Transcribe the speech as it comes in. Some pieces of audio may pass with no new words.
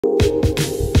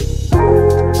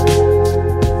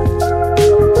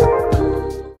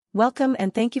Welcome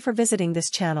and thank you for visiting this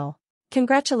channel.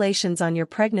 Congratulations on your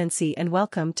pregnancy and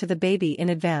welcome to the baby in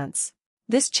advance.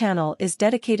 This channel is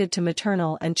dedicated to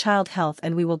maternal and child health,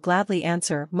 and we will gladly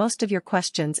answer most of your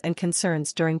questions and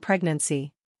concerns during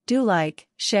pregnancy. Do like,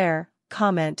 share,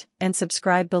 comment, and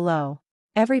subscribe below.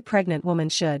 Every pregnant woman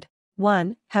should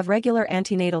 1. Have regular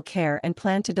antenatal care and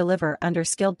plan to deliver under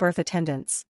skilled birth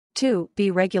attendants. 2. Be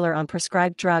regular on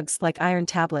prescribed drugs like iron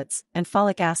tablets and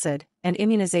folic acid, and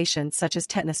immunization such as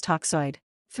tetanus toxoid.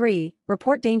 3.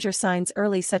 Report danger signs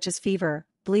early such as fever,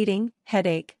 bleeding,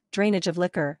 headache, drainage of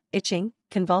liquor, itching,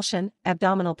 convulsion,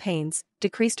 abdominal pains,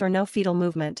 decreased or no fetal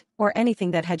movement, or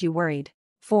anything that had you worried.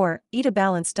 4. Eat a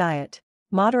balanced diet.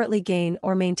 Moderately gain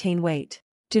or maintain weight.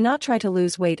 Do not try to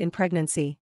lose weight in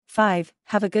pregnancy. 5.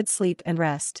 Have a good sleep and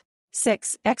rest.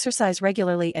 6. Exercise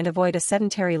regularly and avoid a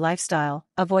sedentary lifestyle,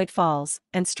 avoid falls,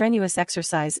 and strenuous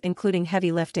exercise including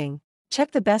heavy lifting.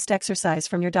 Check the best exercise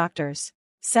from your doctors.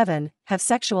 7. Have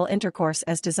sexual intercourse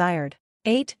as desired.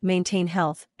 8. Maintain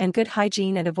health and good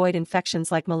hygiene and avoid infections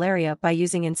like malaria by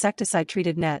using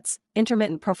insecticide-treated nets,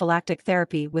 intermittent prophylactic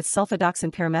therapy with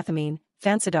sulfadoxine-pyrimethamine,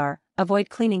 Fansidar, avoid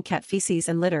cleaning cat feces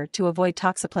and litter to avoid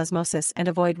toxoplasmosis and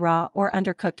avoid raw or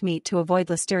undercooked meat to avoid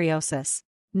listeriosis.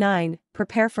 9.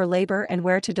 Prepare for labor and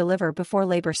where to deliver before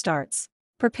labor starts.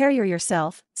 Prepare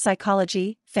yourself,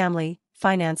 psychology, family,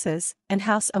 finances, and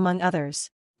house among others.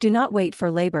 Do not wait for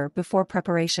labor before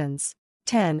preparations.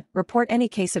 10. Report any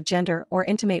case of gender or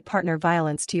intimate partner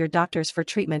violence to your doctors for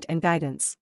treatment and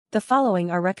guidance. The following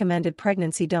are recommended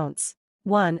pregnancy don'ts.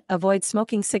 1. Avoid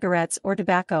smoking cigarettes or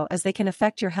tobacco as they can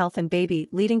affect your health and baby,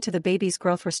 leading to the baby's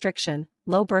growth restriction,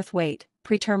 low birth weight,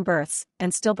 preterm births,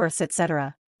 and stillbirths,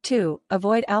 etc. 2.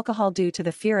 Avoid alcohol due to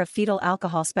the fear of fetal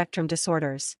alcohol spectrum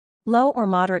disorders. Low or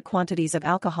moderate quantities of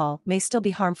alcohol may still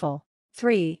be harmful.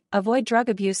 3. Avoid drug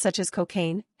abuse such as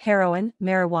cocaine, heroin,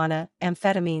 marijuana,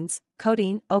 amphetamines,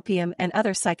 codeine, opium, and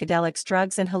other psychedelics,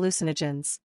 drugs, and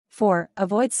hallucinogens. 4.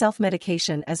 Avoid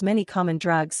self-medication as many common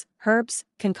drugs, herbs,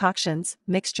 concoctions,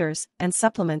 mixtures, and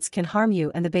supplements can harm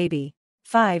you and the baby.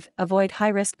 5. Avoid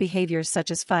high-risk behaviors such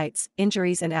as fights,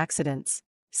 injuries, and accidents.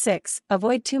 6.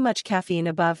 Avoid too much caffeine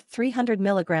above 300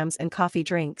 mg in coffee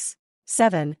drinks.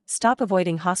 7. Stop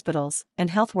avoiding hospitals and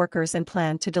health workers and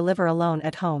plan to deliver alone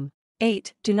at home.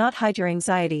 8. Do not hide your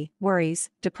anxiety,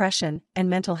 worries, depression, and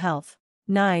mental health.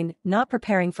 9. Not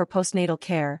preparing for postnatal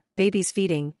care, babies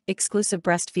feeding, exclusive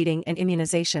breastfeeding and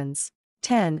immunizations.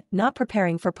 10. Not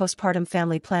preparing for postpartum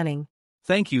family planning.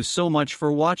 Thank you so much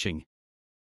for watching.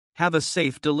 Have a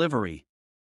safe delivery.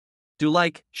 Do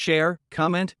like, share,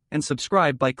 comment, and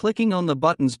subscribe by clicking on the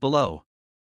buttons below.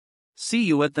 See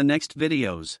you at the next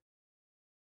videos.